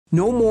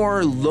No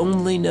more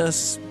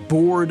loneliness,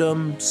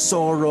 boredom,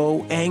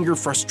 sorrow, anger,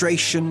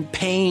 frustration,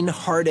 pain,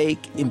 heartache,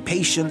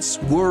 impatience,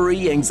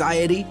 worry,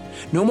 anxiety.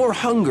 No more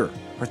hunger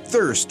or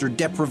thirst or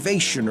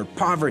deprivation or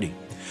poverty.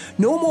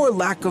 No more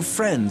lack of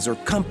friends or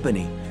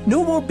company.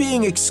 No more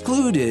being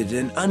excluded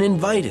and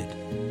uninvited.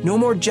 No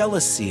more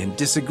jealousy and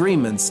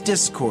disagreements,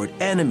 discord,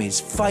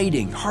 enemies,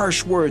 fighting,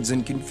 harsh words,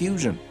 and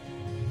confusion.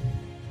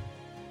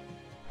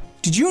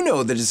 Did you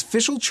know that it's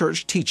official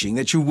church teaching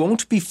that you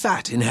won't be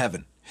fat in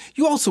heaven?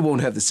 You also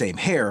won't have the same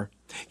hair.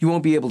 You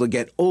won't be able to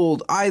get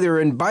old either.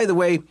 And by the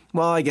way,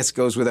 well, I guess it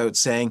goes without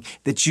saying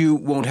that you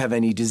won't have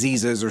any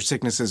diseases or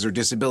sicknesses or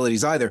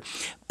disabilities either.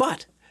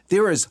 But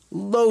there is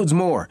loads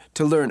more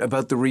to learn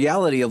about the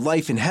reality of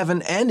life in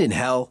heaven and in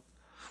hell.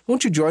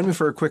 Won't you join me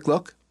for a quick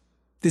look?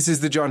 This is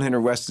the John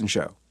Henry Weston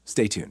Show.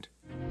 Stay tuned.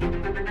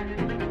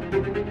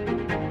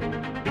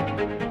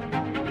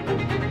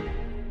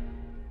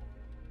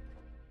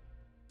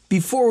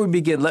 Before we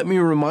begin, let me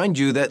remind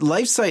you that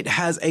LifeSite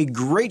has a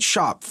great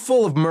shop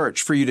full of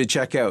merch for you to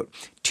check out.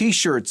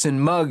 T-shirts and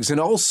mugs and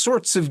all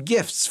sorts of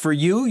gifts for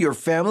you, your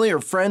family, or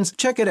friends.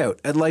 Check it out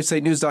at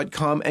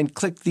lifesitenews.com and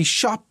click the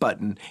shop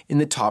button in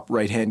the top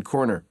right-hand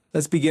corner.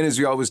 Let's begin as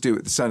we always do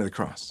with the sign of the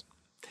cross.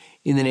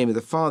 In the name of the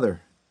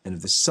Father, and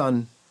of the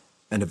Son,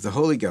 and of the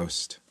Holy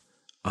Ghost.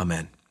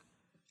 Amen.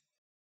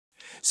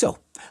 So,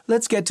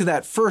 let's get to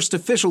that first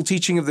official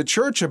teaching of the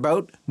Church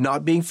about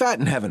not being fat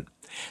in heaven.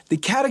 The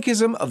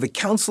Catechism of the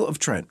Council of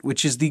Trent,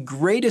 which is the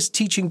greatest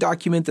teaching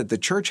document that the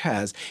Church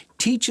has,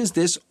 teaches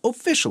this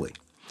officially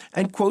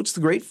and quotes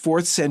the great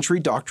 4th century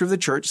doctor of the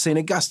Church, St.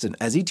 Augustine,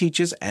 as he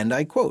teaches, and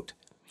I quote,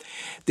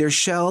 "There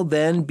shall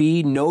then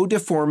be no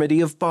deformity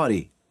of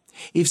body.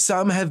 If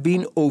some have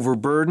been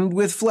overburdened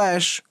with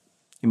flesh,"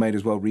 you might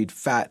as well read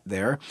fat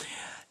there,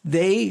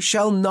 "they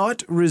shall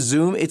not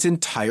resume its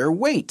entire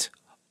weight.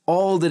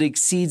 All that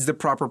exceeds the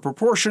proper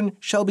proportion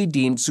shall be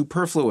deemed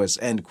superfluous,"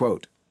 end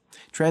quote.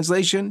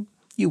 Translation,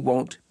 you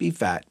won't be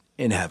fat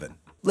in heaven.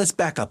 Let's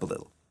back up a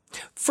little.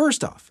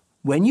 First off,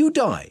 when you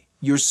die,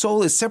 your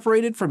soul is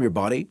separated from your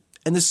body,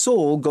 and the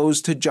soul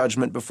goes to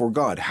judgment before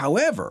God.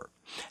 However,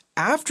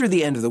 after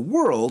the end of the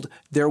world,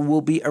 there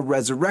will be a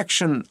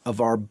resurrection of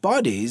our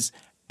bodies,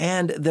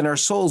 and then our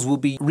souls will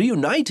be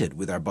reunited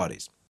with our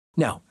bodies.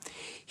 Now,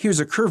 here's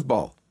a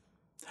curveball.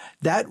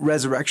 That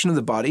resurrection of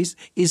the bodies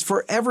is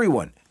for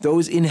everyone,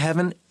 those in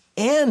heaven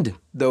and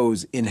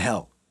those in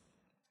hell.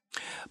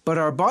 But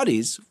our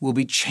bodies will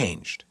be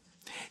changed.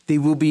 They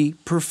will be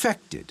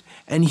perfected.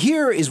 And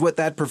here is what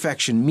that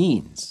perfection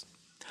means.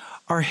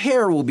 Our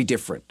hair will be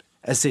different.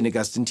 As St.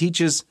 Augustine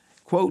teaches,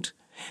 quote,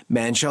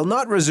 "Man shall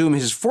not resume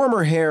his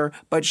former hair,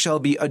 but shall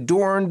be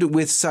adorned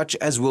with such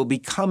as will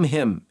become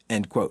him,"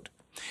 end quote.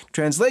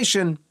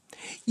 Translation,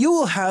 you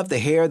will have the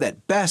hair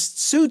that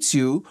best suits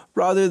you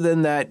rather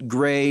than that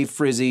gray,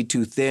 frizzy,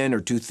 too thin or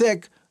too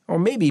thick, or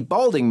maybe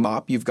balding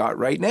mop you've got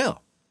right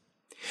now.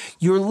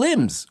 Your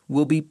limbs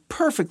will be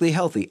perfectly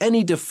healthy.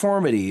 Any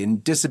deformity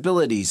and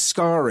disabilities,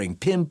 scarring,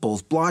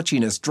 pimples,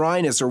 blotchiness,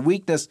 dryness, or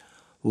weakness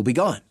will be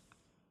gone.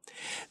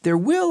 There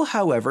will,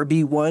 however,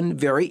 be one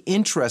very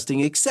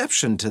interesting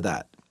exception to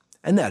that,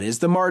 and that is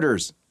the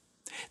martyrs.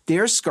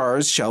 Their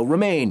scars shall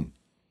remain,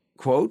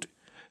 quote,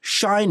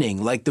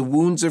 "shining like the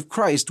wounds of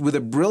Christ with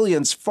a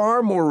brilliance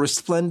far more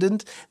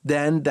resplendent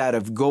than that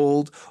of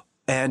gold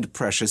and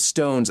precious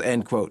stones,"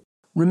 end quote.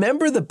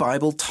 Remember, the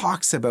Bible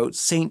talks about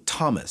St.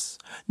 Thomas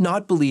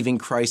not believing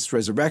Christ's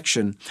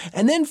resurrection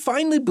and then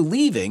finally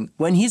believing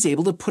when he's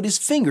able to put his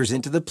fingers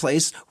into the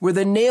place where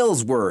the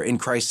nails were in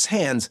Christ's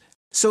hands.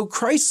 So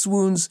Christ's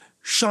wounds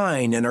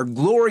shine and are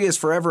glorious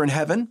forever in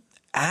heaven,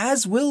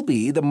 as will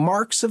be the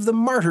marks of the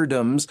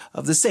martyrdoms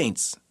of the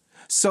saints.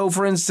 So,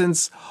 for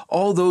instance,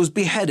 all those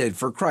beheaded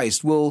for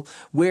Christ will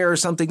wear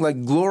something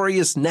like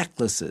glorious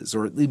necklaces,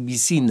 or be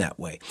seen that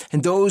way.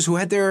 And those who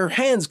had their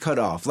hands cut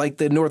off, like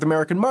the North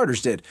American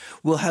martyrs did,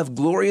 will have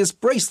glorious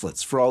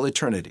bracelets for all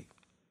eternity.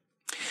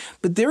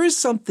 But there is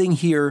something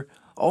here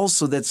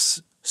also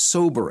that's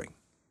sobering.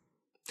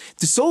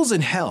 The souls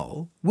in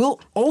hell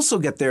will also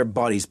get their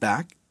bodies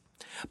back,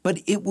 but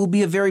it will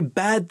be a very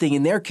bad thing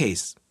in their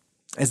case.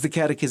 As the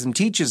Catechism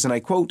teaches, and I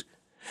quote,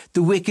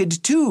 "The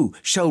wicked too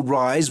shall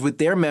rise with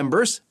their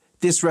members.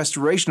 This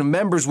restoration of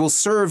members will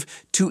serve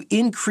to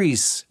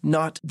increase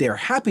not their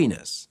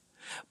happiness,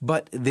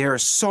 but their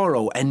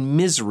sorrow and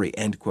misery,"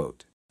 end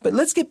quote. But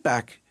let's get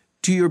back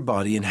to your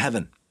body in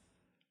heaven.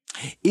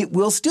 It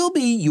will still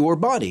be your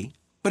body,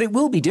 but it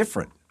will be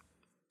different.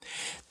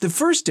 The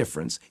first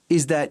difference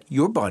is that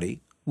your body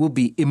will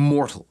be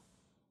immortal.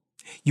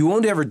 You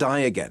won't ever die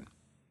again.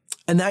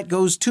 And that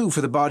goes too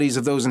for the bodies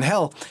of those in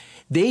hell.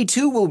 They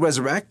too will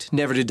resurrect,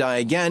 never to die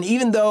again,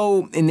 even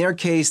though in their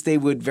case they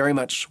would very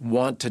much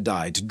want to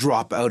die, to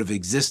drop out of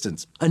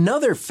existence.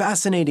 Another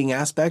fascinating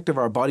aspect of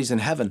our bodies in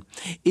heaven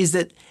is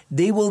that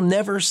they will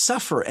never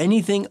suffer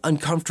anything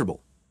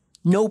uncomfortable.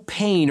 No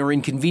pain or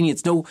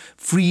inconvenience, no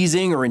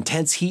freezing or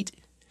intense heat.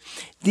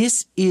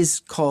 This is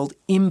called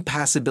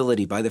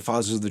impassibility by the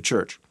Fathers of the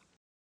Church.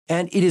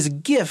 And it is a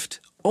gift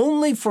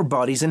only for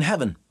bodies in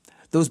heaven.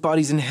 Those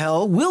bodies in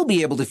hell will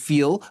be able to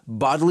feel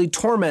bodily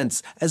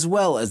torments as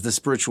well as the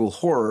spiritual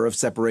horror of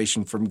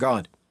separation from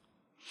God.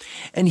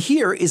 And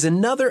here is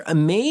another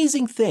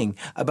amazing thing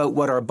about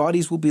what our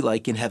bodies will be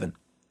like in heaven.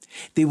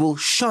 They will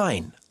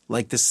shine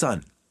like the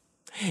sun.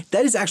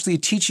 That is actually a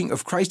teaching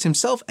of Christ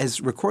himself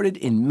as recorded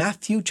in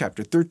Matthew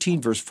chapter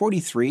 13, verse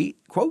 43,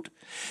 quote,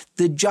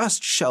 "The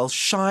just shall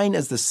shine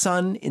as the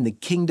sun in the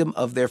kingdom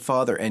of their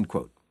Father," end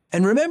quote.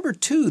 And remember,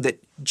 too,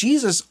 that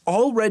Jesus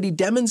already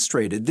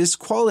demonstrated this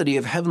quality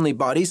of heavenly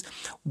bodies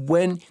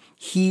when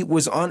he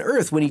was on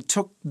earth, when he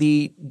took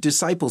the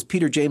disciples,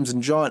 Peter, James,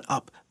 and John,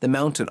 up the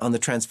mountain on the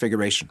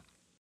Transfiguration.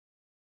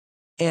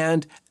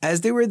 And as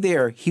they were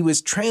there, he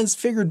was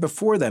transfigured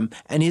before them,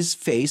 and his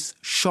face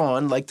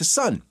shone like the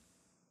sun.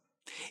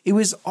 It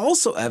was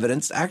also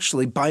evidenced,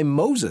 actually, by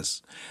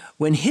Moses,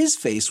 when his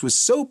face was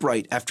so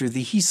bright after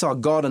he saw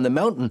God on the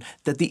mountain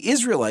that the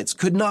Israelites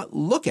could not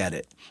look at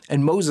it,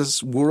 and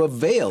Moses wore a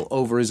veil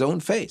over his own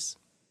face.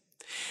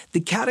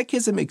 The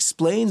Catechism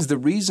explains the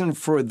reason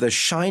for the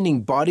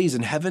shining bodies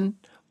in heaven,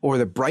 or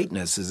the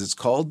brightness as it's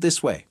called,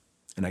 this way,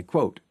 and I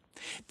quote,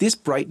 "This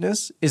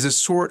brightness is a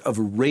sort of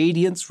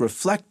radiance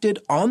reflected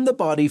on the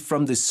body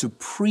from the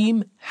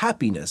supreme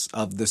happiness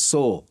of the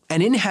soul.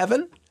 And in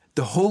heaven,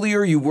 the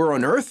holier you were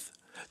on earth,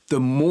 the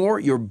more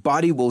your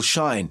body will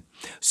shine,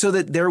 so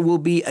that there will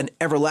be an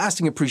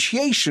everlasting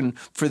appreciation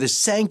for the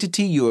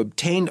sanctity you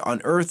obtained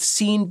on earth,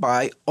 seen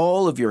by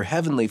all of your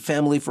heavenly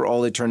family for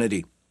all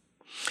eternity."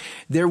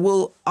 There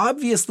will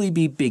obviously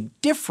be big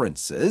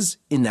differences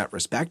in that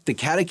respect. The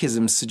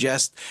Catechism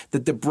suggests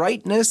that the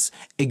brightness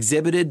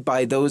exhibited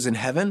by those in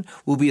heaven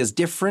will be as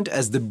different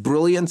as the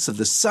brilliance of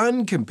the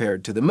sun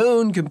compared to the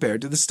moon,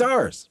 compared to the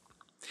stars.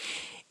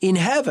 In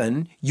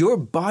heaven, your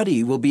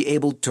body will be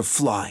able to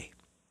fly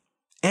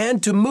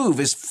and to move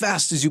as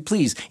fast as you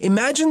please.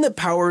 Imagine the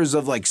powers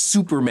of like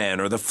Superman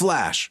or the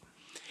Flash.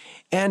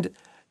 And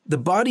the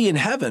body in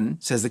heaven,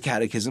 says the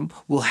Catechism,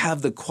 will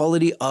have the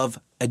quality of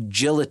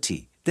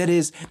agility. That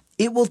is,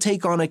 it will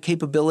take on a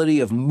capability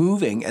of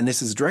moving, and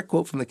this is a direct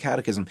quote from the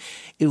Catechism,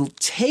 it will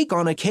take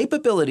on a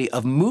capability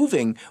of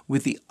moving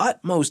with the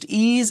utmost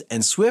ease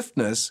and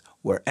swiftness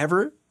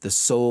wherever the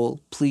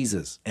soul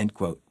pleases, end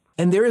quote.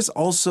 And there is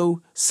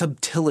also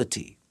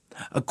subtlety,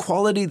 a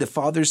quality the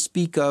fathers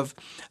speak of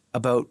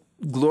about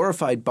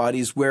glorified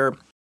bodies where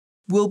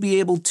we'll be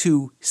able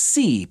to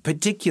see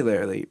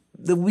particularly,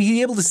 we'll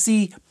be able to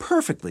see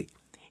perfectly,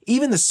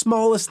 even the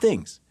smallest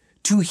things,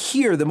 to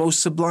hear the most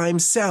sublime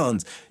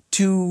sounds,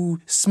 to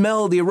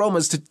smell the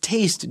aromas, to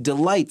taste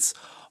delights,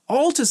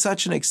 all to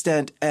such an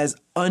extent as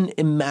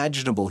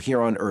unimaginable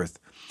here on earth,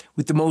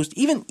 with the most,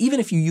 even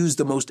if you use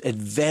the most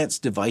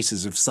advanced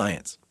devices of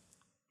science.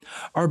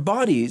 Our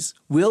bodies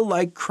will,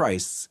 like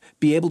Christ's,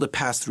 be able to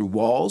pass through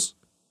walls,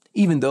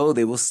 even though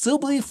they will still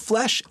be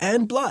flesh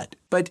and blood.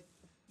 But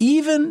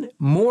even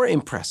more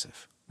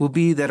impressive will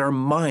be that our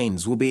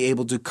minds will be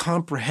able to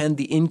comprehend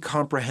the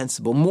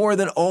incomprehensible more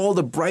than all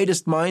the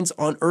brightest minds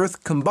on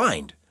earth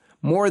combined,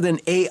 more than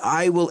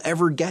AI will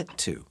ever get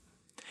to.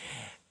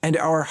 And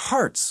our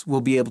hearts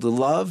will be able to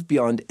love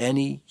beyond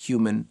any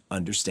human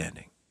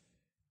understanding.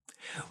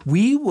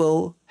 We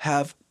will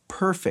have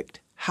perfect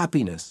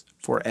happiness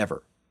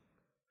forever.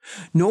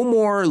 No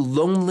more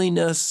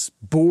loneliness,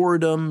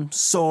 boredom,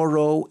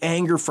 sorrow,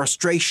 anger,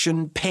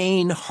 frustration,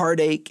 pain,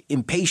 heartache,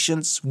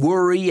 impatience,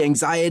 worry,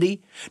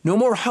 anxiety. No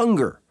more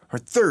hunger or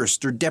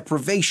thirst or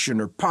deprivation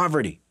or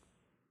poverty.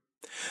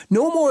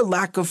 No more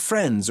lack of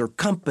friends or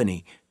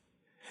company.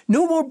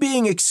 No more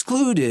being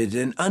excluded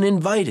and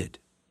uninvited.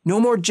 No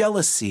more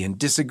jealousy and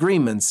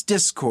disagreements,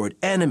 discord,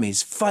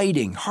 enemies,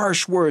 fighting,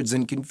 harsh words,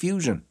 and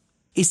confusion.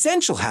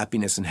 Essential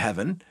happiness in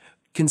heaven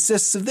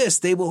consists of this.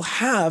 They will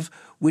have,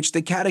 which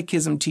the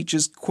Catechism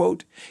teaches,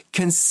 quote,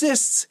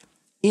 consists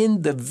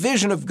in the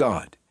vision of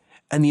God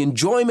and the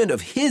enjoyment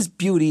of his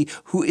beauty,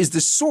 who is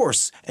the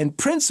source and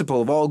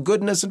principle of all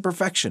goodness and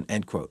perfection,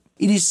 end quote.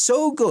 It is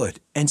so good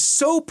and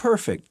so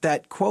perfect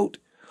that, quote,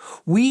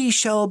 we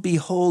shall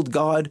behold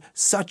God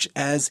such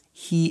as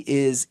he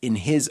is in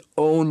his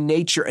own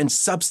nature and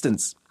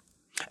substance,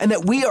 and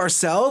that we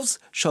ourselves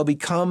shall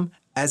become,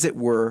 as it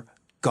were,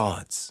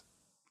 gods,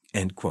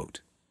 end quote.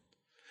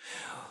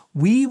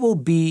 We will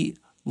be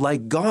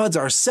like gods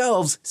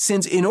ourselves,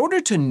 since in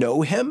order to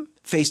know him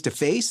face to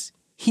face,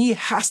 he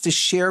has to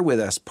share with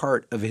us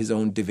part of his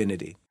own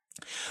divinity.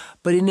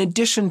 But in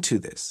addition to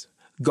this,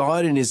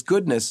 God in his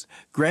goodness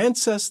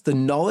grants us the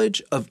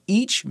knowledge of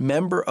each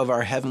member of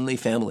our heavenly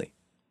family.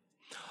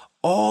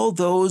 All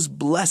those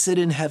blessed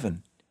in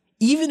heaven,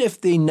 even if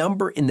they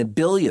number in the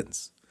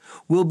billions,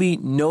 will be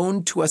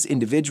known to us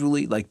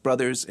individually like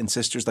brothers and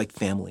sisters, like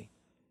family.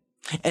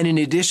 And in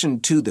addition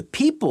to the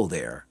people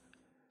there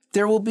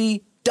will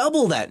be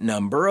double that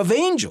number of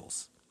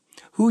angels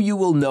who you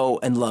will know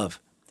and love,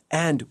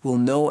 and will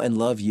know and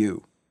love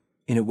you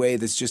in a way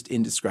that's just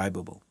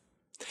indescribable.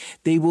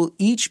 They will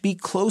each be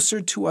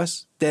closer to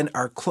us than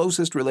our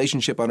closest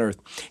relationship on earth,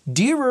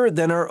 dearer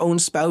than our own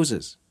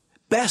spouses,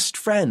 best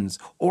friends,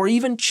 or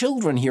even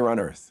children here on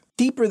earth.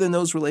 deeper than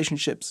those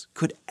relationships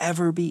could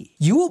ever be.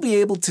 You will be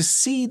able to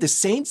see the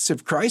saints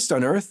of Christ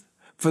on earth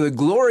for the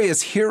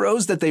glorious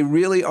heroes that they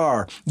really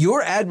are.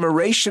 Your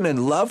admiration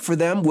and love for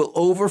them will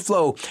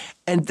overflow,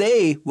 and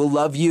they will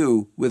love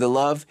you with a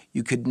love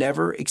you could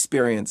never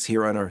experience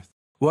here on earth.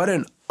 What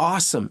an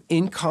awesome,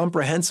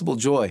 incomprehensible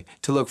joy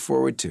to look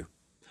forward to.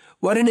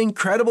 What an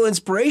incredible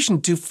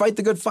inspiration to fight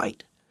the good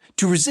fight,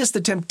 to resist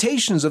the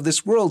temptations of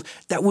this world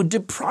that would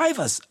deprive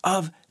us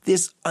of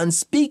this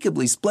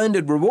unspeakably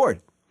splendid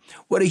reward.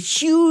 What a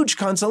huge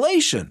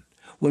consolation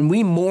when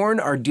we mourn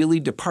our dearly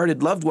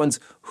departed loved ones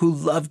who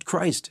loved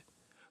Christ,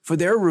 for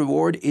their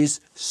reward is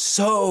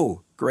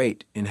so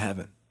great in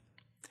heaven.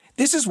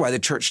 This is why the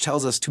church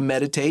tells us to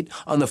meditate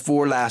on the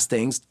four last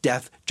things,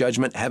 death,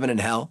 judgment, heaven, and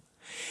hell,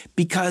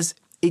 because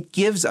it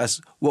gives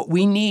us what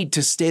we need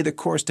to stay the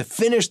course, to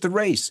finish the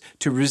race,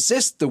 to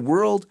resist the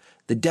world,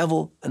 the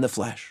devil, and the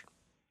flesh.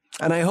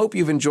 And I hope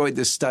you've enjoyed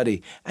this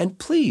study, and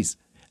please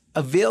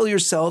avail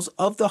yourselves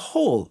of the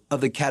whole of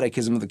the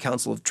Catechism of the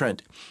Council of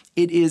Trent.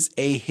 It is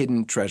a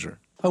hidden treasure.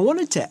 I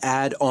wanted to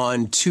add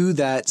on to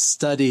that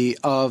study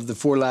of the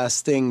four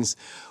last things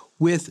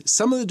with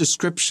some of the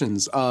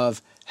descriptions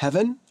of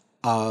heaven,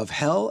 of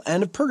hell,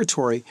 and of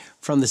purgatory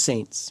from the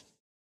saints.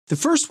 The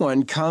first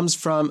one comes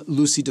from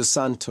Lucy dos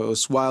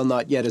Santos. While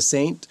not yet a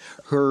saint,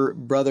 her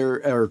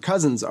brother or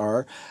cousins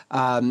are,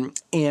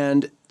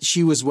 and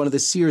she was one of the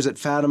seers at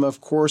Fatima,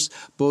 of course.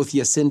 Both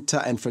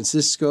Jacinta and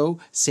Francisco,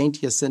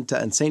 Saint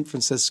Jacinta and Saint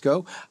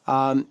Francisco,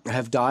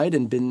 have died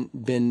and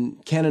been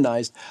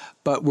canonized.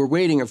 But we're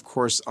waiting, of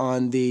course,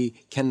 on the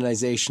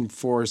canonization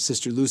for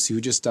Sister Lucy,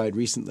 who just died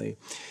recently.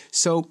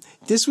 So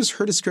this was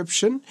her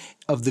description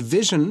of the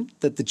vision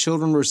that the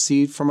children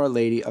received from Our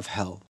Lady of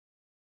Hell.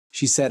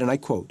 She said, and I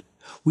quote,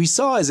 "We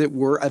saw, as it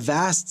were, a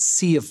vast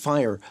sea of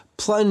fire.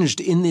 Plunged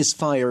in this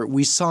fire,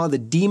 we saw the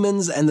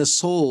demons and the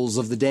souls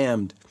of the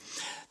damned.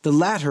 The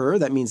latter,"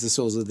 that means the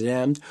souls of the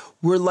damned,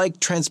 "were like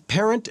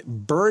transparent,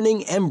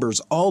 burning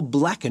embers, all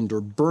blackened or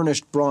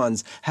burnished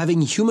bronze,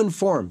 having human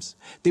forms.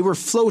 They were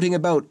floating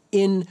about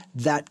in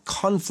that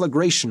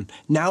conflagration,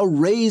 now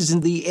raised in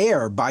the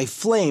air by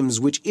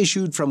flames which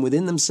issued from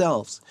within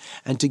themselves,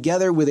 and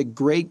together with a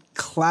great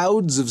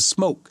clouds of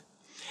smoke.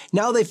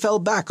 Now they fell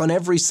back on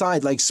every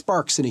side like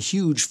sparks in a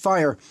huge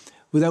fire,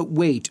 without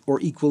weight or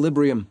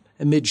equilibrium,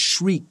 amid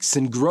shrieks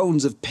and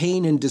groans of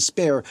pain and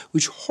despair,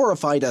 which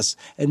horrified us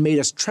and made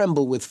us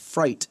tremble with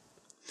fright.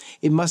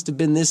 It must have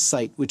been this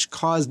sight which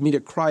caused me to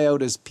cry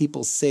out as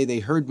people say they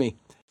heard me."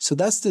 So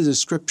that's the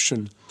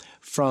description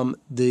from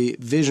the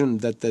vision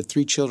that the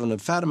three children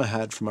of Fatima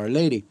had from Our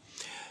Lady.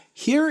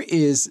 Here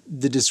is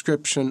the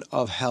description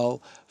of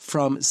hell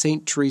from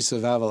St. Teresa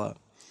of Avila.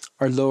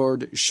 Our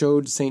Lord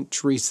showed St.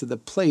 Teresa the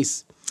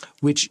place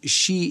which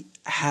she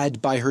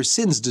had by her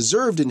sins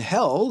deserved in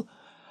hell,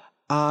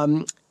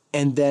 and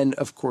then,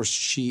 of course,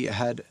 she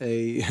had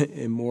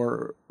a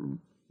more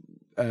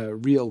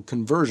real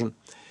conversion.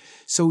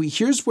 So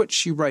here's what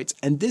she writes,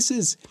 and this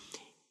is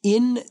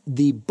in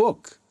the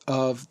book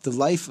of the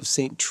life of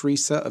St.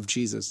 Teresa of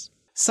Jesus.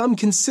 "Some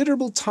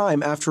considerable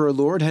time after our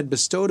Lord had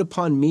bestowed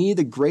upon me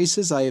the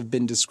graces I have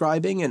been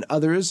describing, and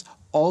others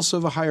also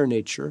of a higher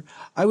nature,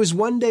 I was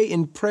one day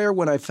in prayer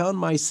when I found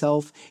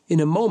myself, in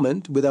a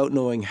moment, without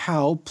knowing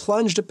how,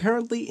 plunged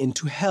apparently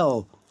into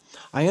hell.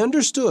 I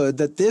understood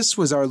that this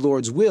was our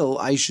Lord's will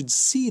I should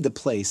see the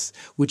place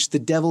which the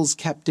devils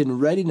kept in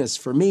readiness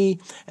for me,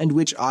 and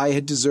which I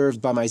had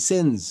deserved by my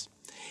sins.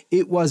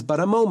 It was but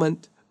a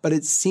moment, but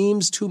it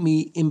seems to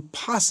me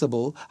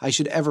impossible I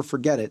should ever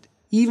forget it,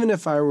 even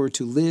if I were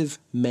to live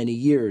many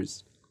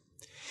years.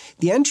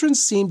 The entrance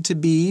seemed to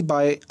be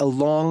by a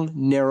long,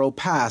 narrow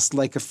pass,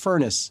 like a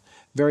furnace,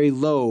 very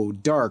low,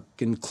 dark,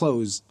 and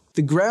closed.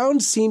 The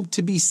ground seemed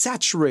to be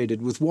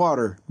saturated with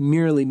water,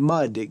 merely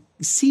mud,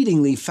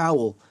 exceedingly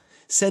foul,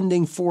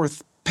 sending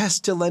forth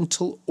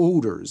pestilential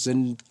odors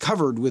and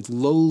covered with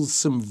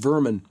loathsome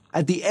vermin.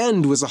 At the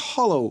end was a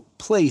hollow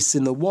place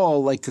in the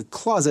wall like a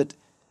closet,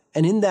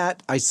 and in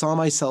that I saw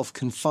myself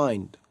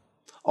confined.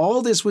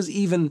 All this was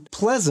even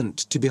pleasant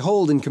to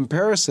behold in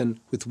comparison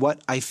with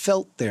what I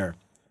felt there.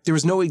 There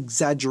is no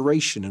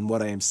exaggeration in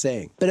what I am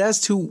saying. But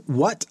as to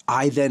what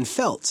I then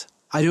felt,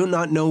 I do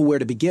not know where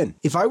to begin.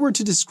 If I were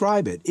to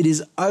describe it, it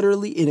is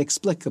utterly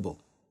inexplicable.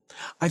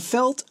 I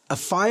felt a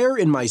fire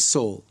in my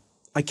soul.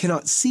 I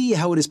cannot see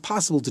how it is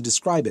possible to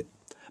describe it.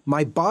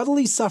 My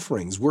bodily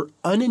sufferings were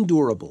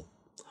unendurable.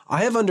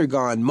 I have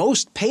undergone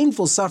most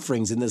painful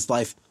sufferings in this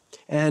life,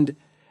 and,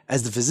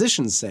 as the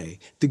physicians say,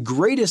 the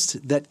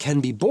greatest that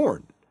can be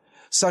borne,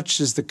 such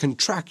as the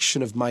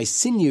contraction of my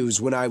sinews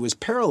when I was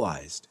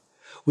paralyzed,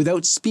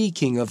 without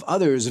speaking of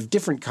others of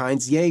different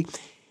kinds, yea,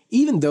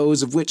 even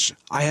those of which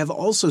I have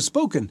also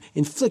spoken,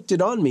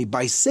 inflicted on me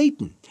by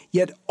Satan.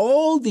 Yet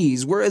all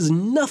these were as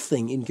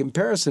nothing in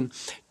comparison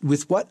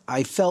with what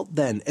I felt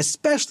then,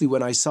 especially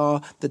when I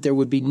saw that there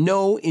would be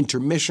no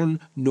intermission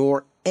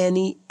nor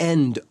any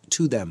end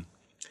to them.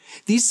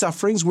 These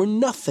sufferings were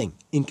nothing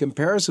in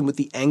comparison with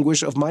the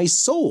anguish of my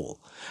soul,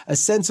 a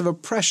sense of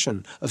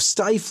oppression, of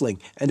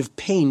stifling, and of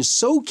pain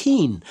so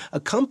keen,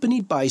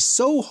 accompanied by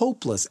so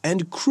hopeless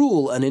and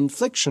cruel an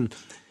infliction,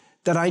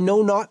 that I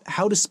know not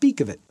how to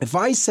speak of it. If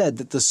I said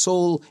that the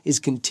soul is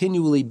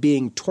continually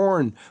being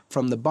torn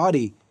from the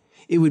body,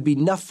 it would be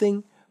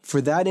nothing,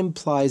 for that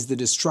implies the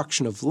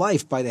destruction of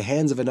life by the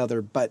hands of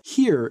another, but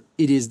here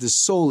it is the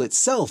soul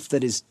itself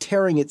that is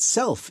tearing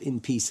itself in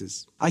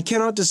pieces. I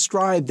cannot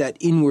describe that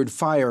inward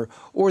fire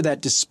or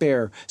that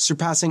despair,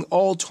 surpassing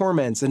all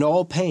torments and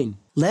all pain.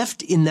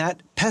 Left in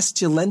that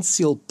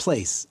pestilential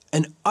place,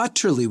 and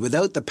utterly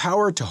without the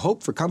power to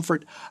hope for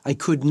comfort, I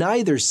could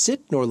neither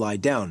sit nor lie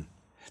down.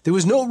 There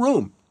was no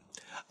room.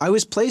 I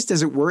was placed,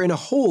 as it were, in a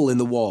hole in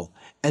the wall,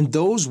 and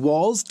those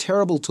walls,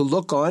 terrible to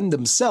look on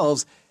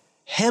themselves,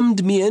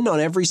 hemmed me in on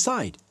every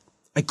side.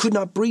 I could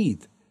not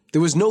breathe.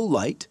 There was no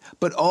light,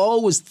 but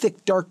all was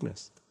thick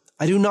darkness.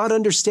 I do not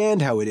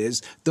understand how it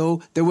is,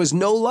 though there was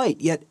no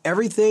light, yet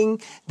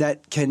everything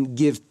that can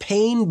give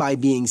pain by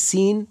being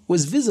seen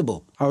was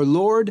visible. Our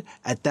Lord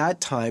at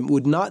that time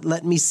would not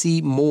let me see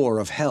more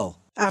of hell.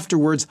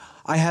 Afterwards,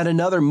 I had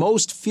another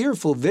most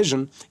fearful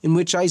vision in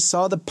which I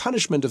saw the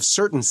punishment of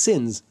certain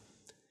sins.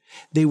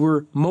 They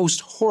were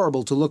most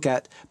horrible to look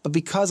at, but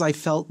because I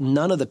felt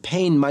none of the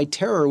pain, my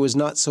terror was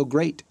not so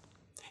great.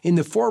 In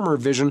the former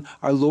vision,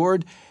 our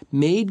Lord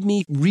made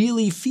me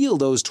really feel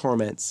those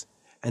torments,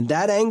 and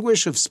that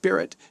anguish of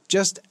spirit,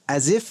 just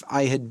as if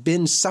I had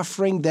been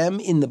suffering them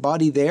in the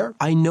body there.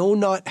 I know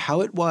not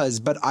how it was,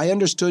 but I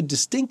understood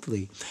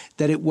distinctly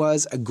that it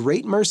was a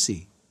great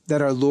mercy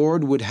that our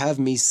Lord would have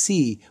me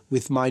see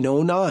with mine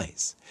own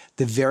eyes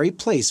the very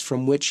place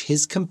from which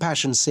his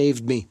compassion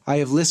saved me. I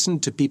have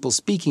listened to people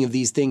speaking of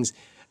these things,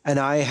 and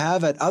I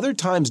have at other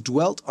times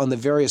dwelt on the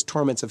various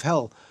torments of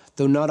hell,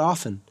 though not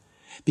often,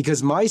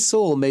 because my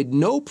soul made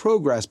no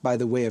progress by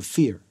the way of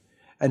fear.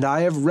 And I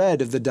have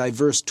read of the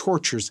diverse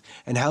tortures,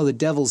 and how the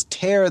devils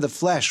tear the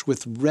flesh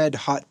with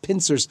red-hot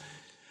pincers.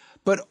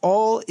 But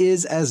all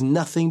is as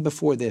nothing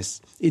before this.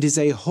 It is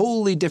a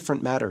wholly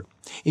different matter.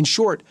 In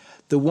short,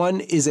 the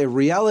one is a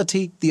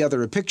reality, the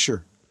other a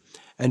picture.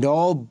 And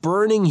all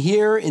burning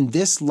here in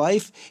this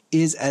life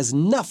is as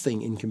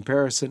nothing in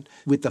comparison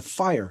with the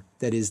fire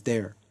that is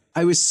there.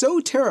 I was so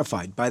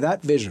terrified by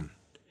that vision,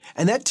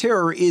 and that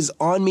terror is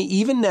on me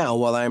even now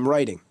while I am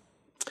writing,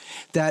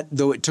 that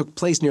though it took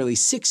place nearly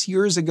 6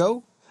 years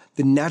ago,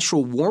 the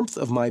natural warmth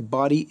of my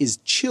body is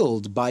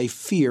chilled by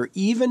fear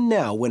even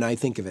now when I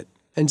think of it.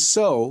 And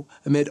so,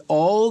 amid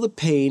all the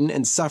pain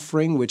and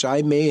suffering which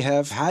I may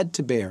have had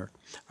to bear,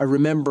 I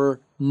remember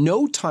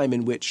no time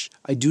in which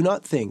I do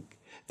not think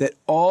that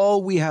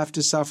all we have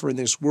to suffer in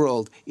this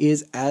world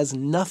is as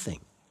nothing.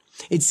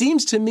 It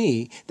seems to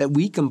me that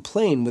we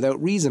complain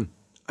without reason.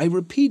 I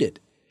repeat it.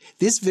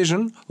 This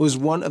vision was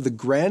one of the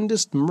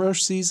grandest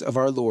mercies of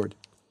our Lord.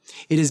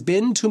 It has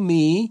been to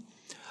me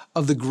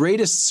of the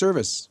greatest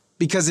service,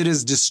 because it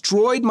has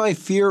destroyed my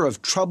fear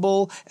of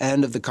trouble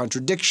and of the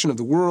contradiction of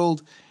the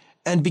world,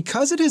 and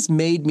because it has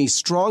made me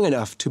strong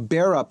enough to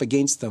bear up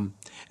against them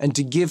and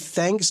to give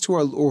thanks to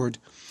our Lord,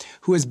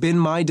 who has been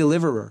my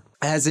deliverer,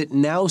 as it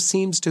now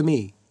seems to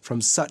me,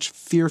 from such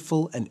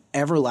fearful and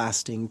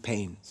everlasting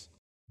pains.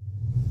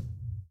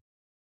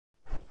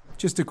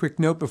 Just a quick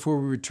note before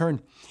we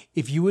return.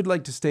 If you would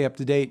like to stay up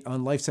to date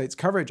on LifeSite's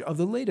coverage of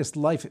the latest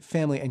life,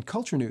 family, and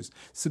culture news,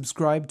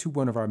 subscribe to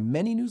one of our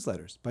many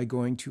newsletters by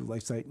going to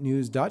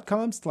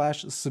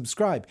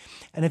lifesitenews.com/subscribe.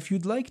 And if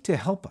you'd like to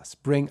help us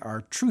bring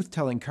our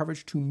truth-telling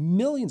coverage to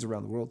millions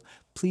around the world,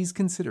 please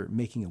consider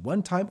making a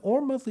one-time or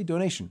monthly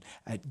donation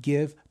at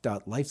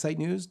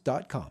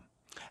give.lifesitenews.com.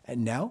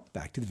 And now,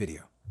 back to the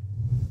video.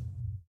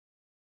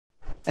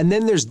 And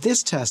then there's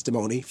this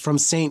testimony from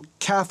St.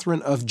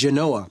 Catherine of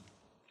Genoa,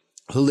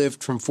 who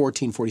lived from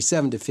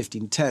 1447 to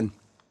 1510.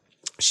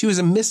 She was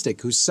a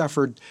mystic who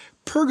suffered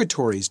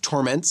purgatory's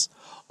torments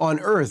on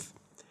earth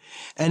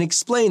and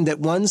explained that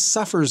one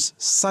suffers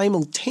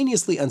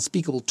simultaneously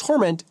unspeakable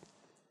torment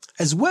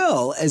as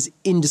well as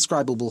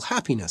indescribable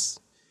happiness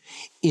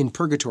in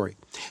purgatory.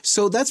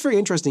 So that's very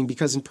interesting,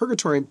 because in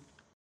purgatory,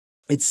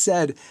 it's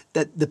said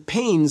that the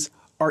pains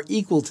are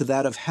equal to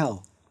that of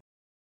hell.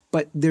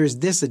 But there's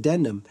this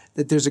addendum,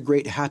 that there's a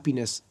great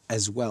happiness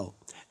as well.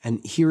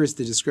 And here is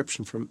the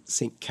description from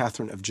St.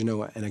 Catherine of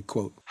Genoa, and I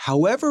quote,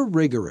 "However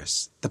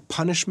rigorous the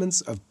punishments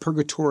of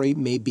purgatory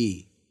may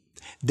be,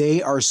 they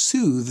are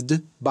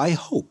soothed by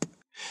hope."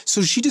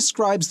 So she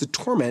describes the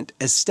torment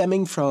as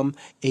stemming from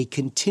a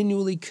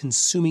continually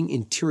consuming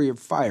interior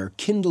fire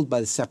kindled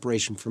by the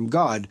separation from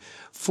God,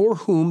 for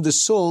whom the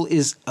soul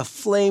is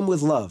aflame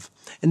with love.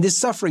 And this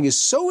suffering is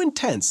so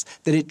intense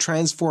that it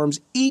transforms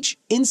each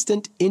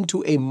instant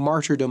into a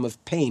martyrdom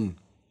of pain.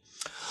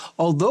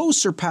 Although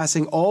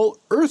surpassing all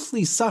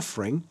earthly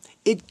suffering,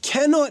 it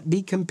cannot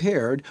be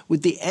compared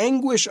with the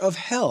anguish of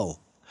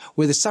hell,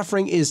 where the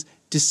suffering is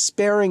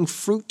despairing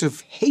fruit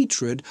of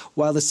hatred,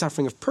 while the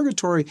suffering of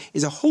purgatory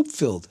is a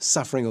hope-filled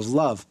suffering of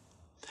love.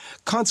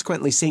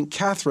 Consequently, St.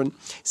 Catherine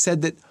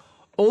said that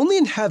Only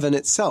in heaven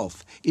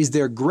itself is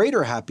there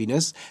greater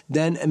happiness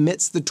than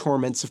amidst the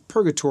torments of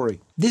purgatory.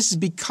 This is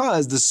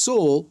because the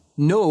soul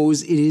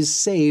knows it is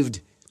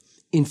saved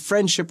in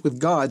friendship with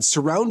God,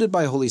 surrounded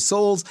by holy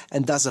souls,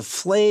 and thus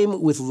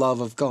aflame with love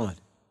of God.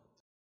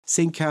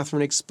 St.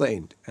 Catherine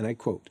explained, and I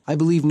quote, "I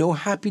believe no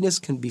happiness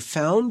can be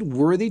found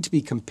worthy to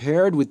be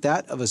compared with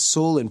that of a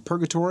soul in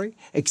purgatory,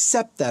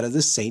 except that of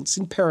the saints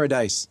in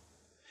paradise.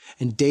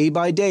 And day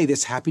by day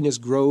this happiness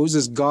grows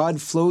as God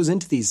flows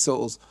into these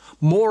souls,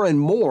 more and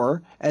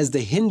more as the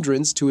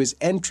hindrance to his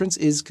entrance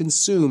is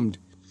consumed.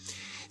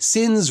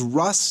 Sin's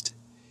rust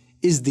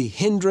is the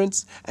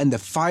hindrance, and the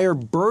fire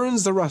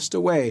burns the rust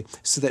away,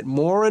 so that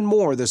more and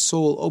more the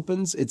soul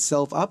opens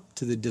itself up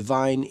to the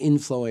divine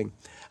inflowing.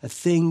 A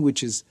thing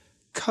which is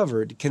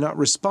covered cannot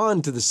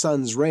respond to the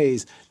sun's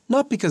rays,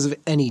 not because of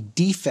any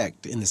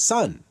defect in the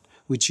sun,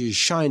 which is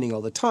shining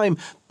all the time,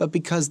 but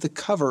because the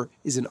cover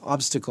is an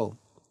obstacle.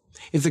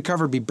 If the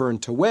cover be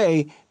burnt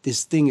away,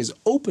 this thing is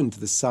open to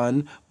the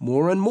sun.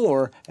 More and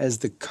more, as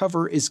the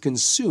cover is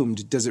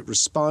consumed, does it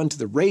respond to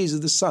the rays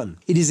of the sun.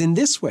 It is in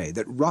this way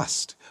that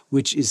rust,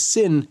 which is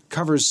sin,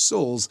 covers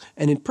souls,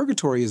 and in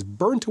purgatory is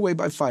burnt away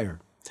by fire.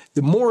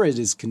 The more it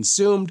is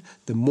consumed,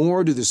 the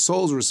more do the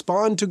souls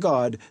respond to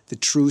God, the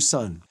true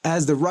sun.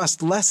 As the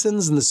rust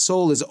lessens and the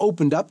soul is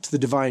opened up to the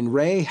divine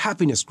ray,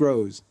 happiness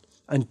grows.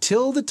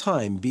 Until the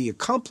time be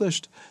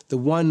accomplished, the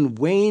one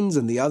wanes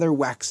and the other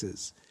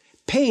waxes.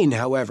 Pain,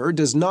 however,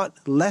 does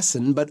not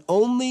lessen, but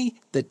only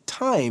the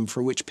time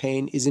for which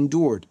pain is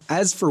endured.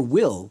 As for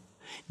will,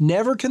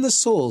 never can the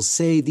soul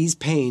say these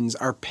pains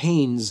are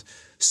pains,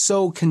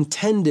 so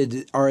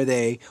contended are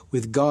they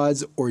with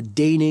God's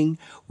ordaining,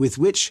 with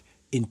which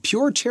in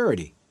pure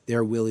charity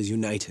their will is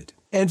united.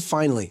 And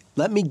finally,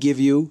 let me give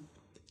you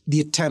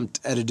the attempt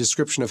at a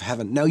description of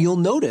heaven. Now you'll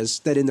notice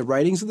that in the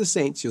writings of the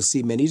saints, you'll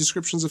see many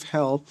descriptions of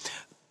hell,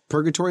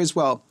 purgatory as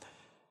well,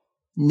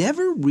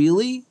 never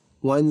really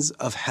ones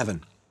of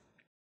heaven.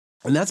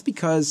 And that's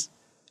because,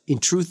 in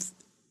truth,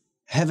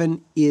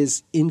 heaven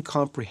is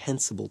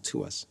incomprehensible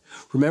to us.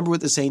 Remember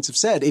what the saints have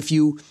said. If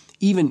you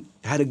even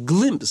had a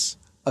glimpse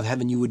of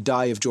heaven, you would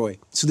die of joy.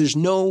 So there's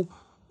no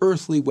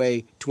earthly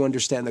way to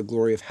understand the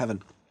glory of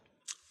heaven.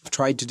 I've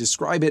tried to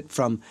describe it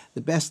from the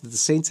best that the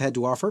saints had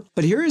to offer.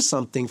 But here is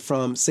something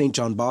from St.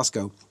 John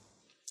Bosco.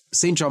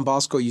 St. John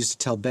Bosco used to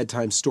tell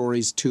bedtime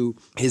stories to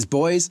his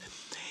boys.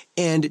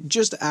 And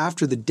just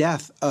after the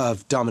death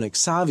of Dominic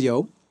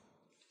Savio,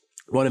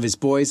 one of his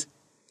boys,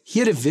 he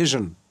had a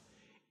vision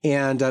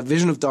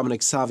of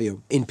Dominic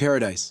Savio in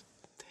paradise.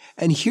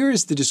 And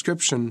here's the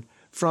description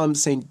from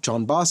St.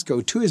 John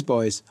Bosco to his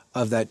boys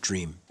of that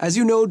dream. As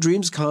you know,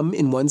 dreams come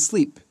in one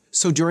sleep.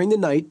 So during the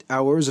night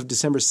hours of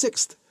December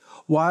 6th,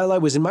 while I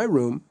was in my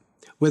room,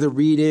 whether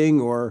reading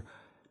or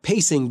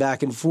pacing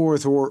back and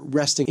forth or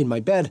resting in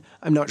my bed,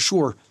 I'm not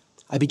sure,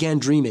 I began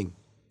dreaming.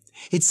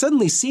 It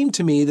suddenly seemed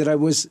to me that I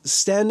was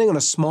standing on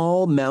a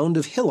small mound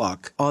of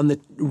hillock on the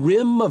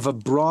rim of a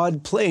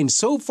broad plain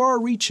so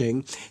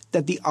far-reaching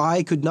that the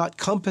eye could not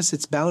compass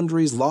its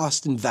boundaries,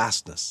 lost in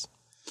vastness.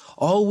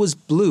 All was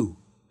blue,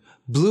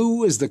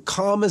 blue as the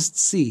calmest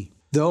sea,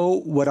 though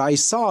what I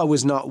saw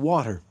was not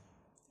water.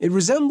 It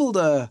resembled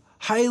a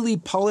highly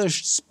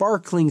polished,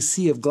 sparkling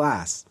sea of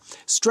glass.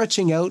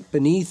 Stretching out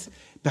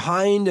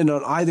behind and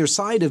on either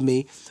side of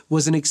me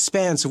was an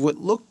expanse of what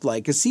looked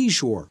like a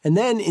seashore. And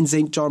then, in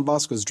St. John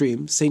Bosco's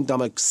dream, St.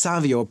 Dominic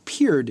Savio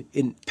appeared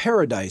in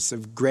paradise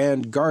of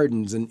grand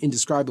gardens and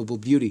indescribable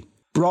beauty.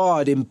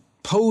 Broad,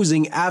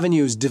 imposing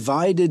avenues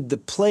divided the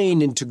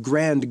plain into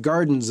grand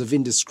gardens of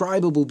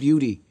indescribable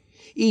beauty,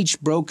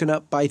 each broken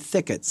up by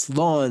thickets,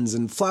 lawns,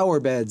 and flower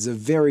beds of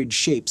varied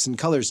shapes and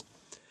colors.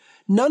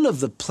 None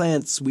of the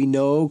plants we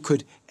know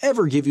could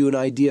ever give you an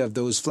idea of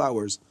those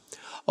flowers,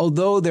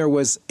 although there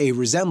was a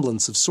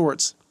resemblance of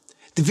sorts.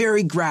 The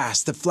very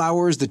grass, the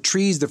flowers, the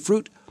trees, the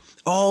fruit,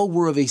 all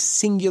were of a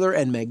singular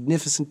and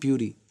magnificent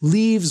beauty.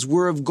 Leaves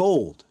were of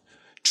gold,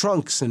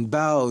 trunks and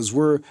boughs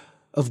were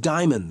of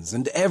diamonds,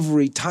 and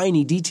every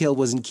tiny detail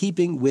was in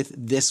keeping with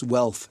this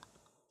wealth.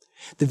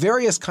 The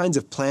various kinds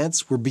of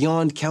plants were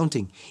beyond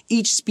counting.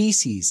 Each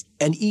species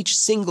and each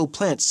single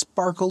plant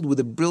sparkled with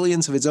a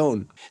brilliance of its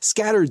own.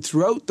 Scattered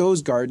throughout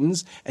those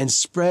gardens and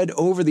spread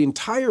over the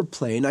entire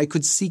plain, I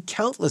could see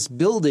countless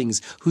buildings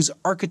whose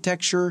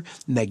architecture,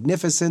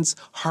 magnificence,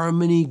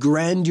 harmony,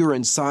 grandeur,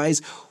 and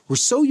size were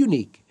so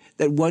unique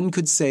that one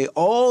could say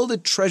all the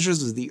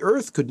treasures of the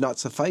earth could not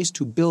suffice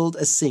to build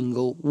a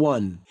single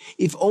one.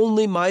 If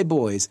only my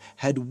boys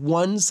had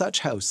one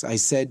such house, I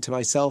said to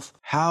myself,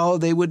 how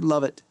they would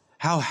love it.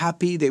 How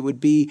happy they would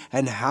be,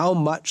 and how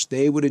much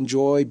they would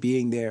enjoy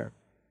being there.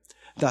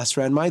 Thus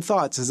ran my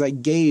thoughts as I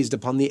gazed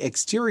upon the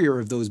exterior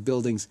of those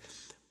buildings,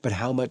 but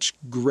how much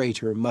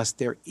greater must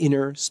their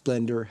inner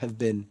splendor have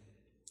been.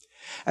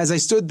 As I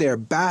stood there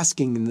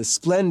basking in the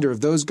splendor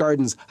of those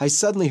gardens, I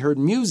suddenly heard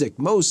music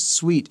most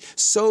sweet,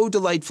 so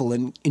delightful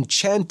and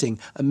enchanting,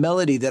 a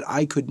melody that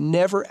I could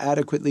never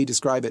adequately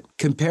describe it.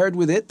 Compared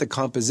with it, the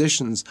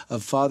compositions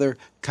of Father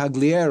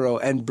Cagliero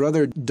and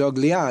Brother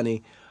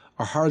Dogliani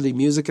are hardly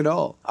music at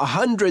all.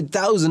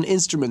 100,000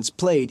 instruments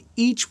played,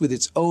 each with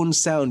its own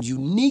sound,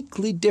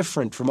 uniquely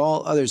different from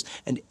all others,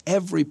 and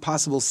every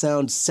possible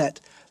sound set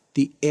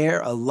the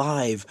air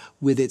alive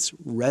with its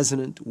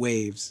resonant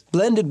waves.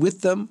 Blended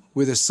with them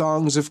were the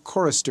songs of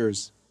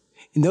choristers.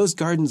 In those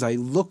gardens I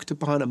looked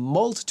upon a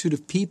multitude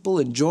of people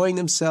enjoying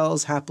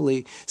themselves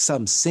happily,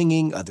 some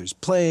singing, others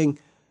playing,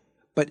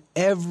 but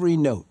every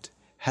note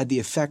had the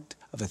effect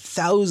of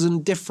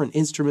 1,000 different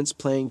instruments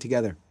playing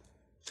together.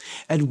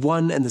 At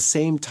one and the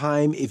same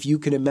time, if you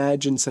can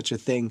imagine such a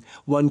thing,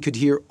 one could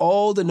hear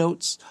all the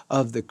notes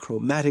of the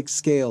chromatic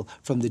scale,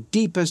 from the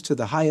deepest to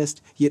the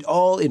highest, yet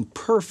all in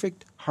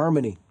perfect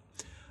harmony.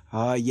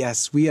 Ah,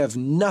 yes, we have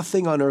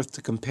nothing on earth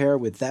to compare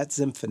with that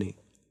symphony.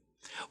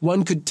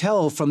 One could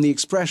tell from the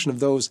expression of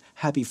those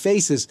happy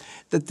faces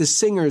that the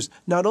singers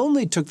not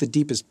only took the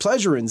deepest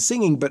pleasure in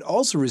singing, but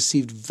also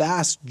received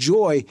vast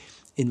joy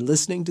in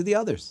listening to the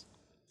others.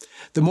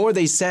 The more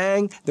they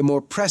sang, the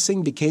more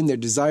pressing became their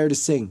desire to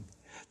sing.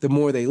 The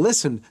more they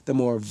listened, the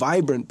more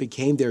vibrant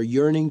became their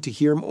yearning to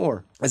hear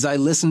more. As I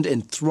listened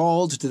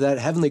enthralled to that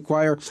heavenly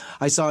choir,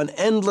 I saw an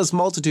endless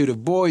multitude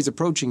of boys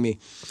approaching me.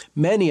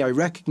 Many I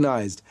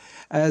recognized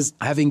as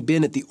having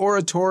been at the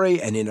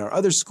oratory and in our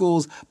other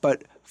schools,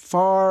 but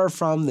far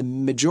from the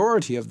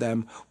majority of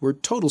them were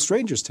total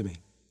strangers to me.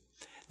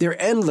 Their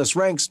endless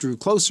ranks drew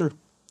closer,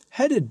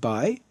 headed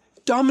by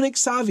Dominic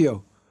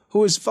Savio, who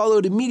was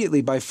followed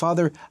immediately by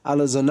Father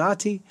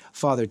Alazzonati,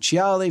 Father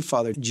Ciali,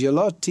 Father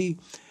Giolotti,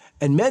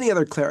 and many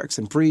other clerics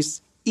and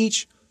priests,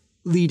 each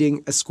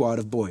leading a squad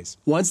of boys.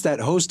 Once that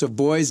host of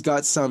boys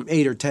got some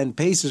 8 or 10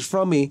 paces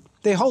from me,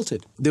 they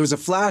halted. There was a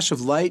flash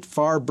of light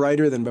far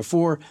brighter than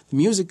before, the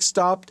music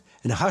stopped,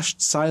 and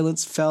hushed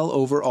silence fell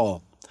over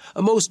all.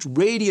 A most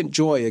radiant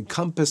joy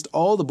encompassed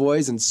all the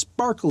boys and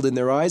sparkled in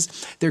their eyes,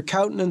 their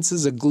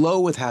countenances aglow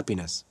with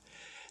happiness.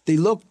 They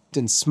looked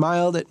and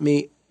smiled at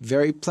me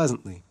very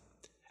pleasantly,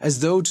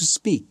 as though to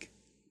speak,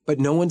 but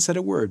no one said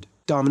a word.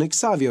 Dominic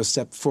Savio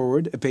stepped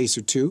forward a pace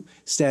or two,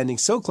 standing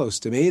so close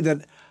to me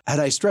that, had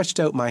I stretched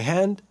out my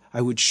hand,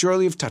 I would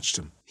surely have touched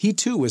him. He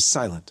too was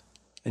silent,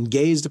 and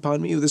gazed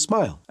upon me with a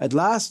smile. At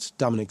last,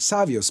 Dominic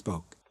Savio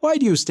spoke. "Why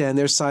do you stand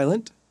there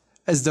silent,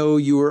 as though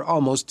you were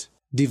almost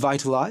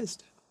devitalized?"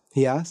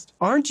 he asked.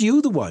 "Aren't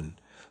you the one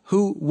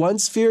who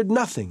once feared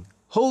nothing,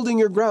 holding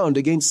your ground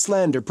against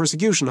slander,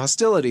 persecution,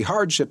 hostility,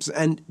 hardships,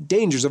 and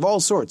dangers of all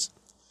sorts?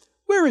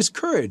 Where is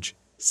courage?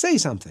 Say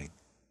something."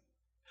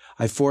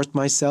 I forced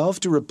myself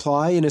to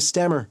reply in a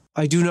stammer.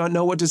 "I do not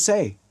know what to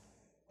say.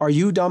 Are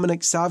you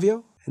Dominic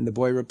Savio?" And the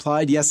boy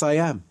replied, "Yes, I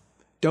am."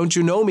 "Don't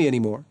you know me any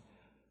more?"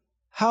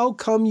 "How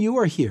come you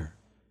are here?"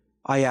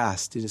 I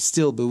asked,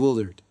 still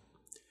bewildered.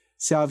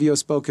 Savio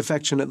spoke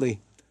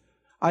affectionately.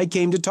 "I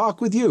came to talk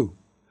with you.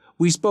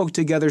 We spoke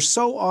together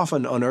so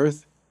often on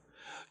earth.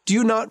 Do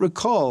you not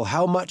recall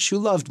how much you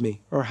loved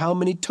me, or how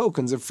many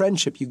tokens of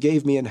friendship you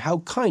gave me, and how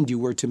kind you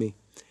were to me?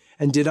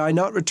 And did I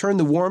not return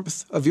the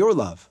warmth of your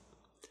love?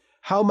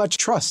 How much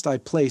trust I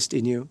placed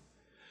in you.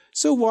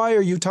 So why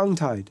are you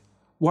tongue-tied?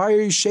 Why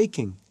are you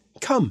shaking?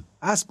 Come,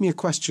 ask me a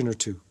question or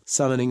two."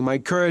 Summoning my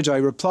courage, I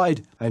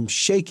replied, "I'm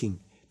shaking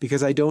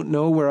because I don't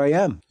know where I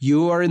am."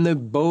 "You are in the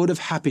abode of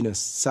happiness,"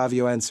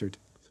 Savio answered,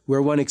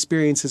 "where one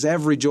experiences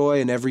every joy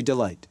and every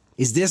delight.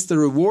 Is this the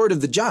reward of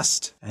the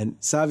just?" And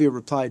Savio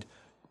replied,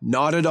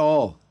 "Not at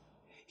all.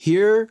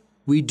 Here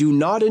we do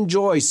not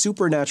enjoy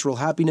supernatural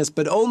happiness,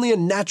 but only a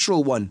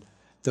natural one,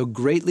 though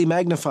greatly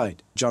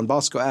magnified." John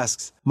Bosco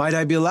asks, "Might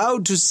I be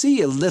allowed to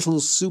see a little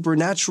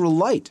supernatural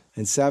light?"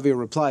 And Savio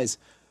replies,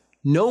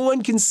 "No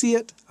one can see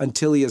it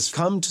until he has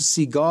come to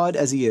see God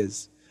as he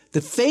is.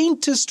 The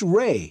faintest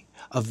ray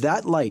of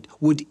that light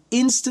would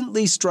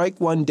instantly strike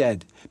one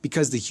dead,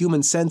 because the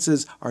human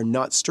senses are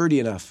not sturdy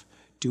enough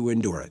to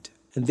endure it."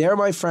 And there,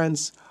 my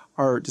friends,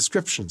 are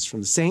descriptions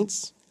from the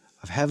saints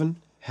of heaven,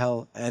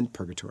 hell, and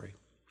purgatory.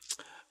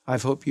 I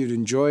hope you'd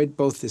enjoyed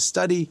both this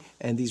study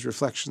and these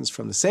reflections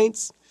from the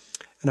saints,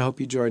 and I hope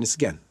you join us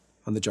again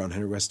on the John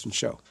Henry Weston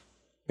Show.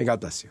 May God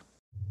bless you.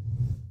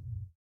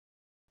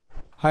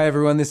 Hi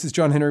everyone, this is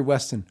John Henry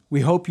Weston.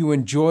 We hope you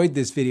enjoyed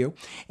this video,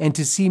 and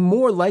to see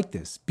more like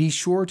this, be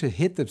sure to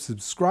hit the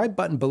subscribe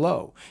button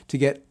below to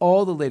get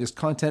all the latest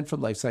content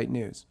from LifeSite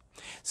News.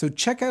 So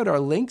check out our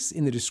links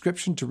in the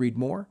description to read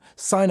more,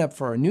 sign up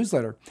for our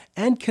newsletter,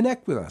 and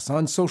connect with us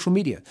on social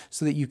media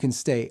so that you can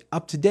stay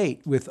up to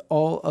date with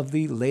all of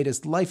the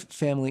latest life,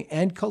 family,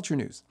 and culture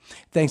news.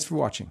 Thanks for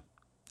watching,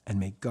 and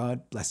may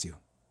God bless you.